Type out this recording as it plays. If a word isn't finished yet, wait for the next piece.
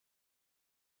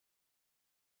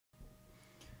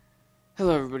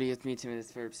Hello everybody, it's me Timmy,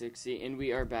 this is 60, and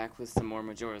we are back with some more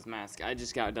Majora's Mask. I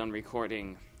just got done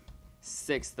recording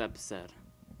 6th episode,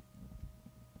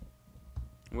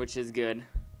 which is good,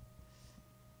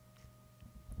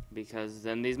 because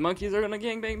then these monkeys are gonna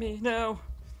gangbang me. No!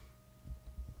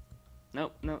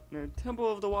 Nope, no,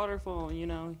 Temple of the Waterfall, you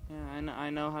know. Yeah, I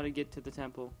know how to get to the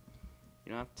temple. You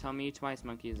don't have to tell me twice,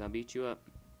 monkeys, I'll beat you up.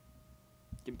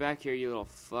 Get back here, you little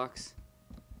fucks.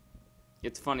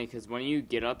 It's funny, because when you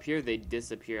get up here, they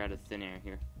disappear out of thin air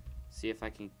here. See if I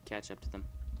can catch up to them.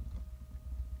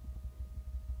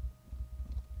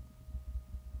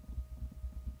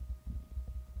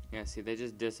 Yeah, see, they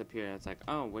just disappeared. It's like,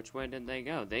 oh, which way did they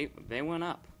go? They went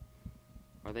up.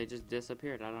 Or they just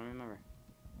disappeared. I don't remember.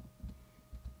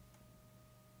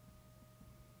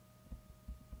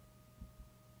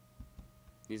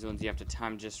 These ones you have to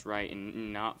time just right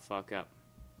and not fuck up.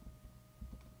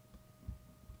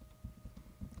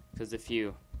 Because if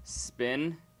you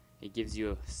spin, it gives you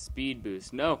a speed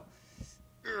boost. No!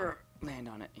 Land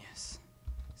on it, yes.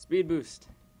 Speed boost.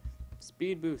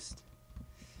 Speed boost.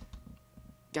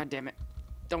 God damn it.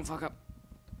 Don't fuck up.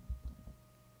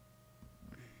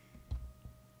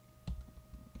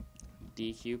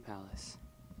 DQ Palace.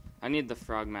 I need the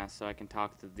frog mask so I can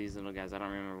talk to these little guys. I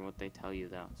don't remember what they tell you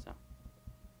though, so.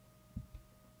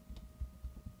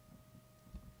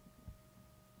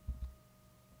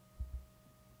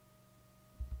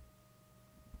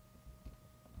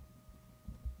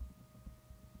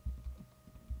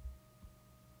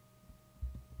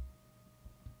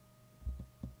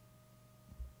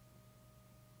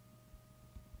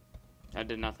 I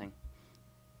did nothing.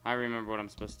 I remember what I'm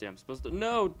supposed to do. I'm supposed to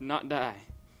not die.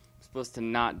 I'm supposed to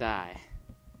not die.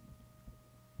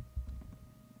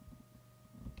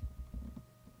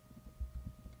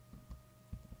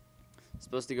 I'm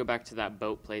supposed to go back to that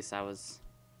boat place I was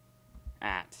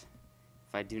at.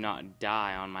 If I do not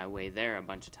die on my way there a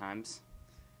bunch of times.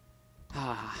 You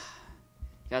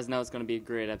guys know it's going to be a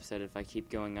great episode if I keep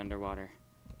going underwater.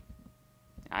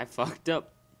 I fucked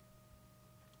up.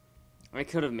 I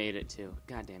could have made it too.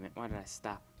 God damn it. Why did I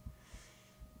stop?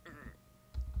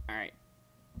 Alright.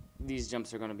 These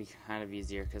jumps are going to be kind of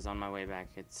easier because on my way back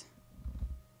it's...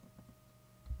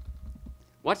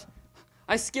 What?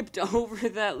 I skipped over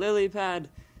that lily pad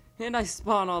and I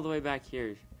spawn all the way back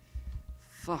here.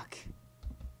 Fuck.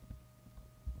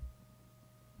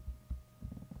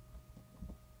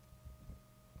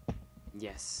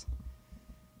 Yes.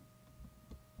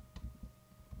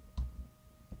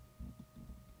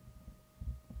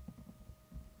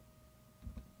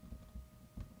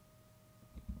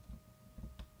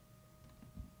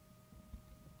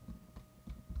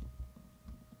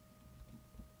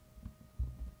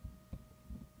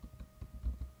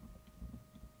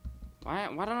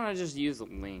 Why don't I just use a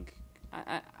link?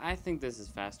 I think this is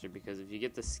faster because if you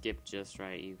get the skip just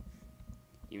right,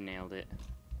 you nailed it.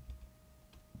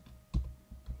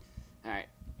 Alright.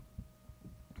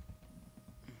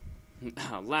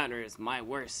 Ladder is my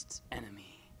worst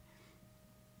enemy.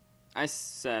 I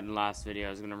said last video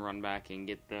I was gonna run back and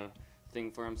get the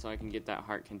thing for him so I can get that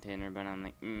heart container, but I'm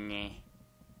like, meh.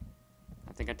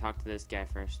 I think I talked to this guy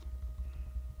first.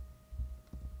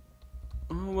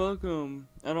 Oh, welcome.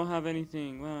 I don't have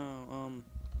anything. Wow,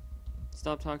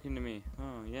 stop talking to me.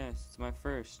 Oh, yes, it's my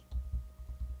first.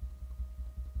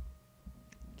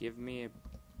 Give me a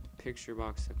picture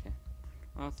box, okay.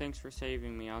 Oh, thanks for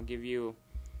saving me. I'll give you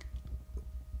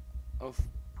a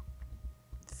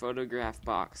photograph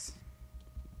box.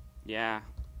 Yeah.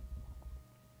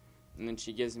 And then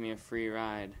she gives me a free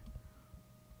ride.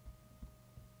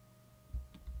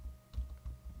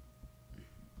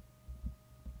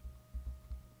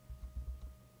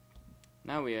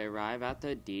 Now we arrive at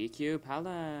the DQ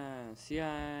Palace.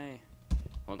 Yay.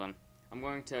 Hold on. I'm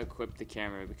going to equip the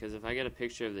camera because if I get a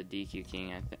picture of the DQ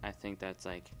King, I think that's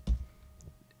like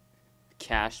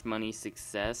cash money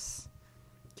success.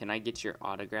 Can I get your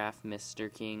autograph,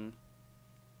 Mr. King?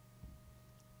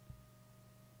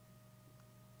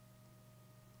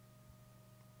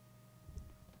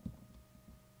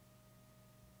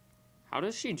 How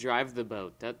does she drive the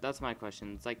boat? That's my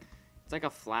question. It's like a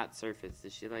flat surface.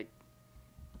 Does she like...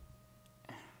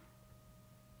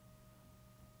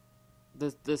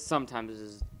 This sometimes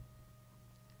is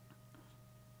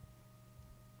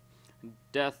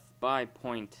death by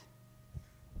point.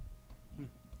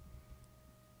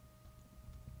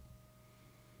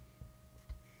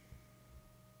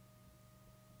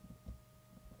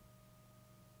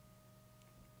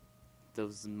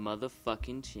 Those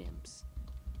motherfucking chimps.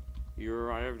 You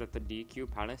arrived at the DQ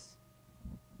Palace?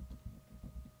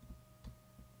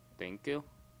 Thank you.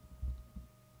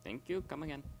 Thank you. Come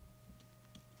again.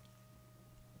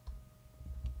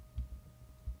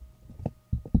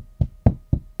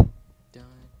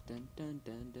 dun,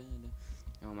 dun, dun.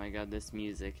 Oh my god, this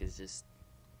music is just...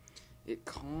 It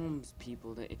calms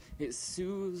people. It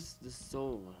soothes the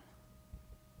soul.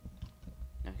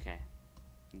 Okay.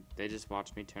 They just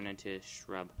watched me turn into a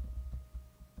shrub.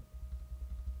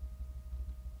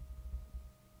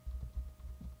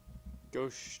 Go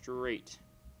straight.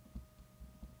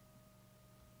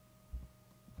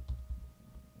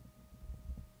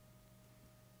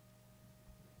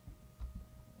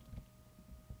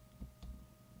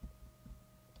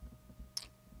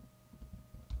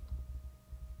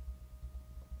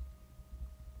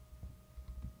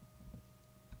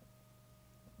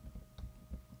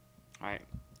 Alright,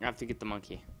 I have to get the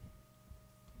monkey.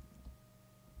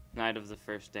 Night of the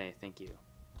first day, thank you.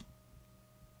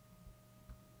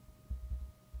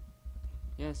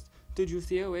 Yes, did you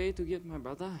see a way to get my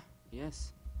brother?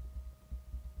 Yes.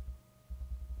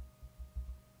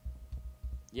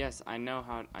 Yes, I know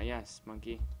how, yes,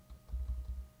 monkey.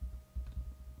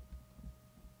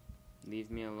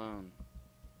 Leave me alone.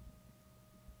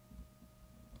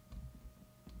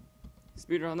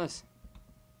 Speedrun this.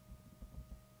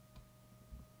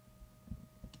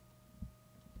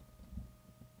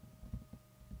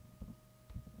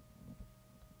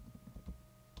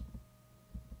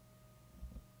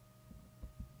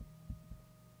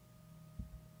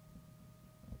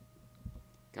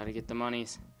 Gotta get the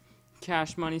monies.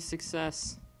 Cash money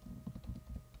success.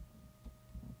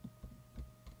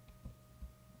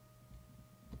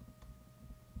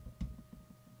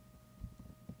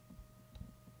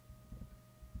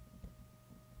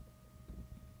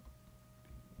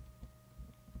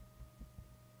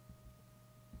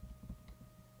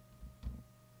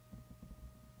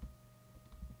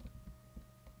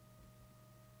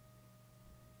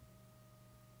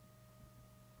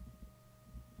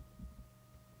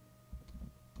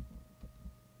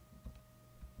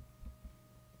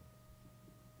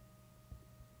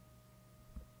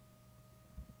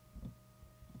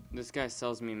 This guy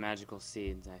sells me magical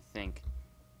seeds, I think.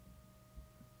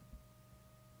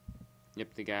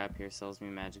 Yep, the guy up here sells me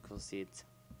magical seeds.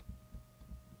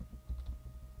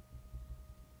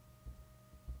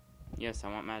 Yes,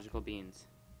 I want magical beans.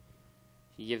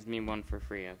 He gives me one for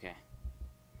free, okay.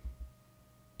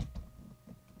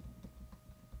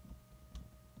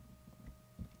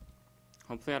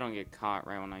 Hopefully I don't get caught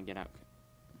right when I get out.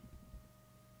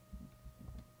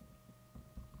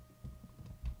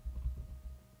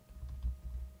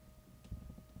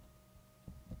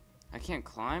 I can't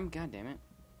climb? God damn it.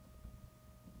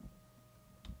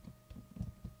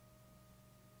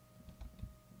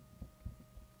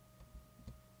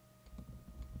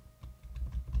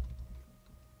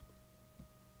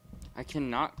 I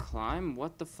cannot climb?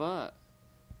 What the fuck?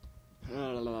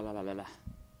 Oh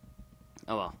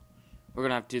well. We're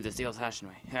gonna have to do this the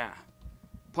old-fashioned way. Yeah.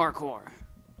 Parkour.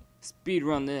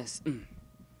 Speedrun this.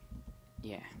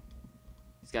 Yeah.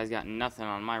 This guy's got nothing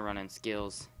on my running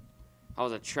skills. I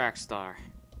was a track star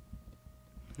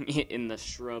in the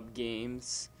Shrub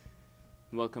Games.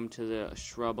 Welcome to the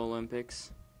Shrub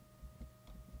Olympics.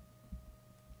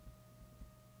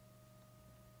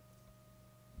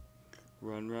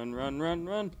 Run, run, run, run,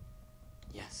 run.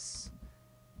 Yes.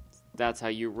 That's how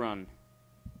you run.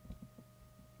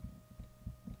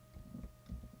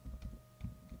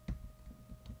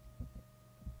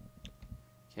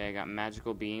 Okay, I got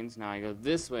magical beans. Now I go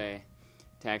this way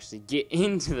to actually get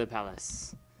into the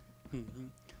palace.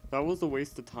 That was a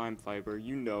waste of time, Fiber.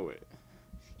 You know it.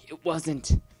 It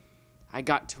wasn't. I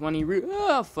got 20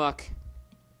 oh, fuck.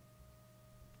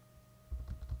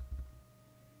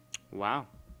 Wow.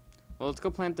 Well, let's go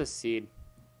plant the seed.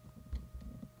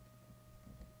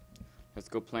 Let's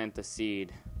go plant the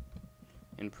seed.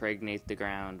 Impregnate the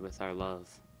ground with our love.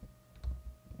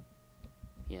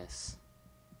 Yes.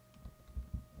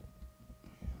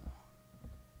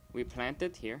 We plant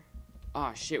it here.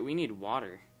 Oh shit, we need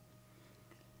water.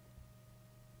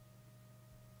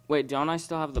 Wait, don't I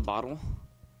still have the bottle?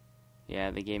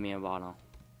 Yeah, they gave me a bottle.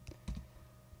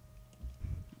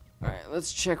 Alright,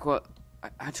 let's check what...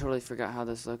 I totally forgot how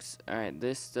this looks. Alright,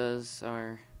 this does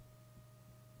our...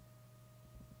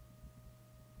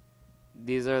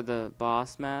 These are the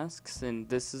boss masks, and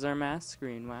this is our mask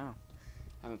screen. Wow.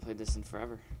 I haven't played this in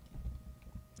forever.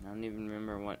 I don't even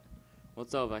remember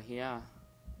what's over here.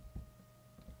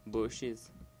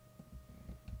 Bushes.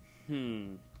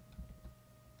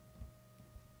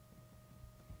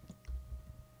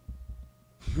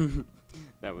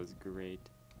 That was great.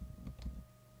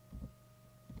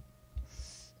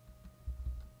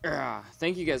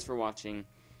 Thank you guys for watching.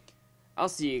 I'll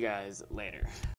see you guys later.